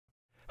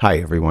Hi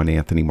everyone,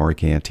 Anthony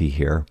Morganti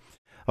here.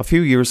 A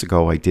few years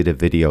ago I did a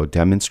video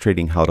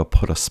demonstrating how to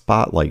put a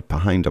spotlight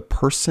behind a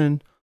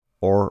person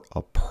or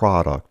a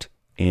product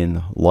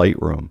in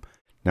Lightroom.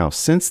 Now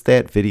since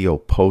that video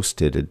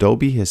posted,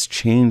 Adobe has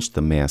changed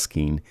the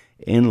masking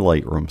in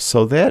Lightroom,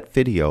 so that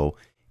video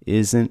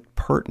isn't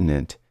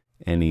pertinent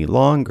any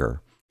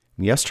longer.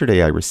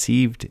 Yesterday I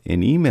received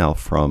an email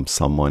from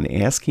someone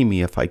asking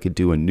me if I could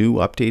do a new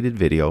updated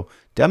video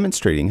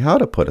demonstrating how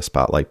to put a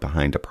spotlight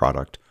behind a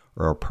product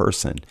or a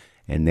person,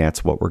 and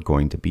that's what we're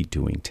going to be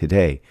doing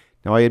today.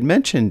 Now I had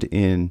mentioned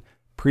in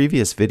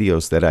previous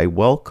videos that I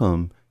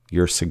welcome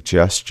your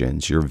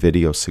suggestions, your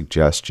video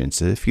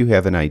suggestions. If you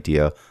have an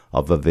idea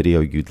of a video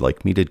you'd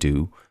like me to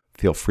do,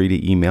 feel free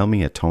to email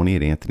me at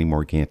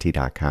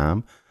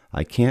tony@anthonymorganti.com.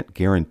 I can't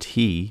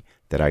guarantee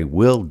that I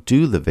will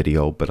do the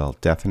video, but I'll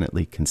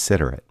definitely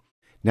consider it.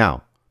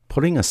 Now,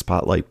 putting a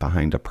spotlight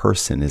behind a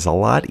person is a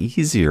lot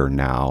easier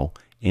now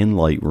in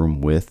Lightroom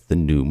with the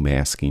new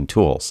masking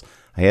tools.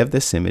 I have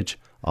this image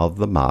of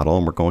the model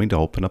and we're going to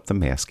open up the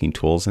masking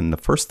tools, and the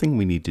first thing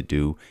we need to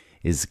do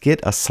is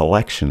get a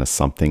selection of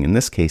something, in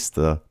this case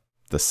the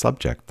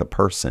subject, the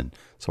person.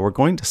 So we're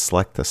going to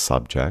select the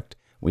subject.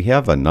 We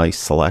have a nice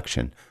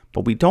selection,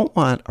 but we don't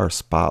want our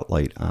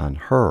spotlight on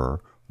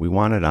her. We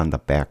want it on the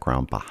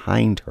background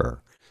behind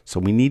her. So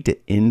we need to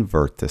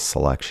invert this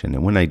selection,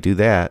 and when I do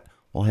that,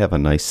 we'll have a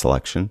nice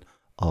selection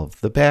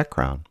of the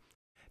background.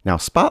 Now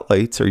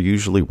spotlights are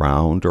usually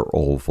round or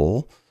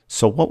oval,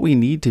 so what we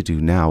need to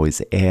do now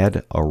is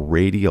add a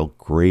radial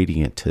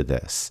gradient to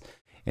this.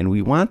 And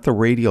we want the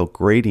radial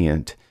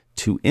gradient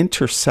to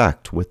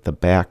intersect with the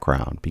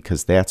background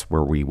because that's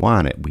where we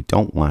want it. We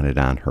don't want it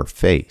on her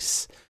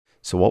face.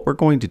 So what we're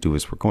going to do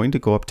is we're going to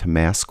go up to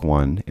Mask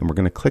 1 and we're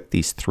going to click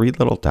these three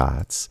little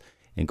dots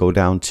and go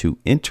down to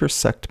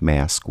Intersect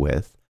Mask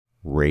with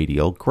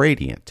Radial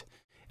Gradient.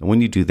 And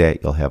when you do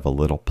that, you'll have a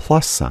little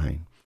plus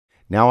sign.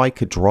 Now I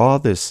could draw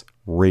this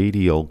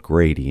radial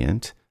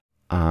gradient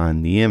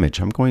on the image.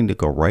 I'm going to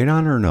go right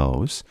on her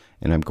nose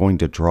and I'm going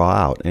to draw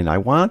out, and I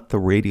want the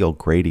radial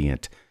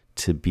gradient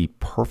to be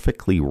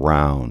perfectly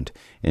round,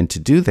 and to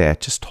do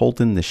that just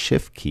hold in the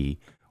shift key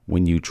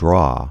when you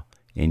draw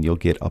and you'll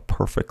get a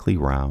perfectly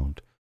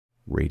round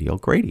radial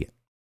gradient.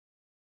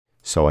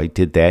 So I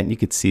did that, and you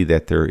can see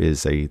that there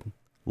is a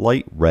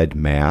light red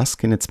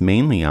mask and it's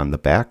mainly on the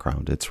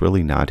background. It's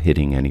really not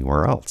hitting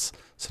anywhere else.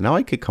 So now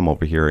I could come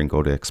over here and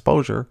go to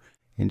exposure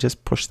and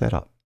just push that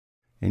up,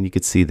 and you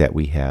can see that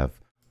we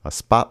have a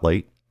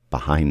spotlight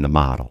behind the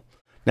model.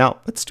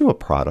 Now let's do a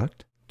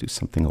product, do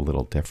something a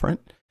little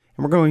different,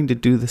 and we're going to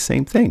do the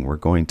same thing. We're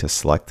going to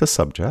select the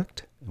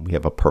subject, and we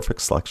have a perfect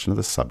selection of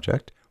the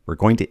subject. We're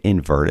going to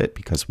invert it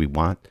because we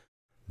want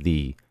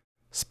the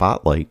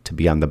spotlight to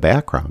be on the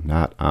background,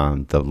 not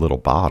on the little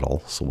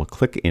bottle. So we'll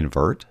click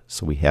invert,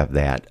 so we have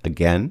that.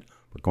 Again,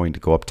 we're going to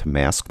go up to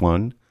Mask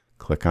 1,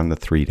 click on the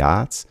three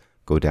dots,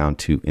 go down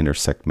to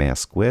Intersect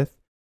Mask with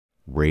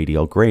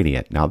Radial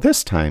Gradient. Now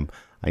this time,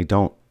 I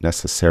don't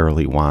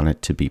necessarily want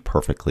it to be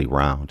perfectly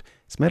round.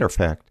 As a matter of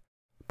fact,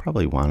 I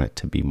probably want it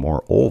to be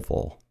more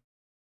oval.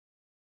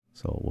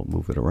 So we'll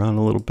move it around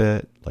a little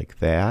bit like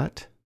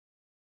that.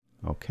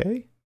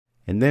 Okay.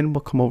 And then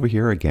we'll come over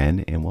here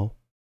again and we'll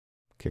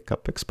kick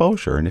up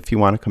exposure. And if you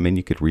want to come in,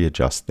 you could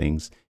readjust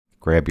things.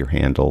 Grab your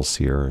handles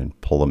here and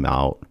pull them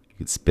out. You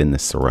could spin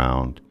this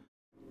around.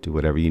 Do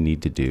whatever you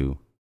need to do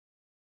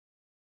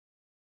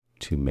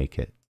to make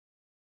it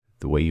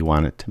the way you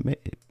want it to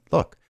make it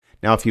look.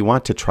 Now, if you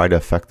want to try to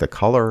affect the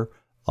color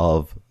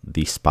of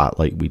the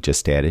spotlight we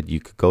just added, you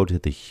could go to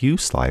the hue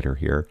slider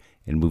here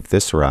and move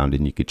this around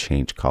and you could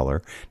change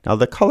color. Now,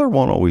 the color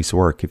won't always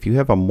work. If you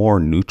have a more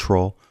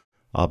neutral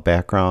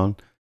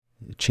background,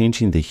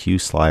 changing the hue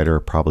slider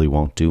probably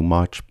won't do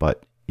much,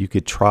 but you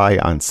could try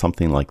on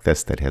something like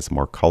this that has a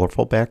more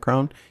colorful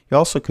background. You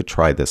also could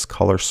try this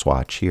color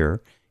swatch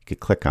here. You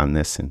could click on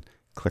this and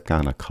click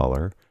on a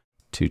color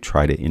to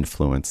try to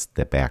influence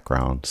the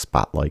background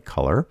spotlight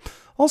color.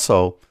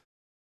 Also,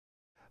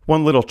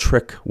 one little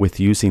trick with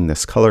using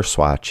this color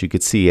swatch, you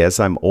could see as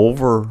I'm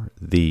over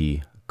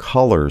the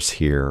colors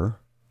here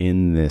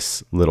in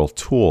this little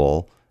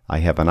tool, I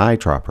have an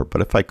eyedropper.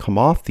 But if I come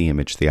off the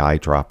image, the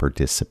eyedropper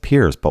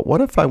disappears. But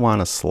what if I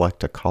want to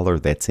select a color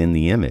that's in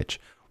the image?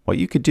 What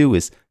you could do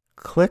is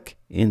click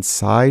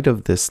inside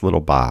of this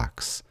little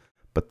box,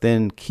 but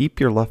then keep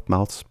your left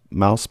mouse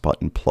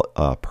button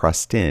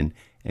pressed in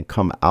and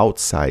come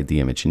outside the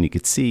image. And you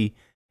could see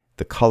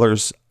the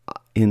colors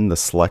in the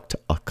select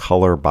a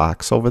color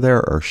box over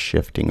there are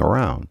shifting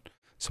around.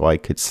 So I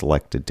could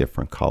select a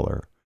different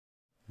color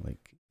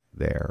like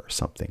there or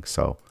something.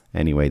 So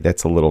anyway,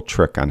 that's a little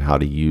trick on how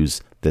to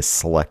use this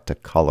select a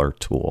color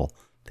tool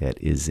that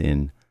is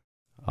in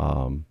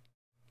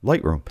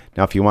Lightroom.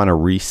 Now if you want to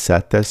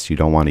reset this, you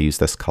don't want to use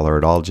this color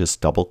at all, just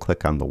double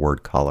click on the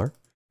word color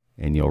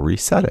and you'll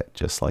reset it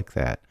just like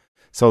that.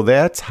 So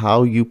that's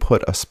how you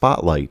put a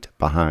spotlight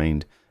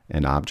behind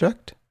an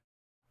object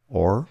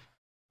or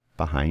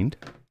behind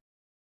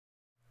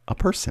a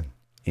person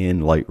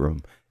in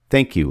Lightroom.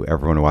 Thank you,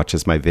 everyone who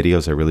watches my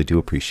videos. I really do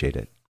appreciate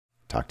it.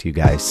 Talk to you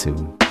guys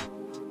soon.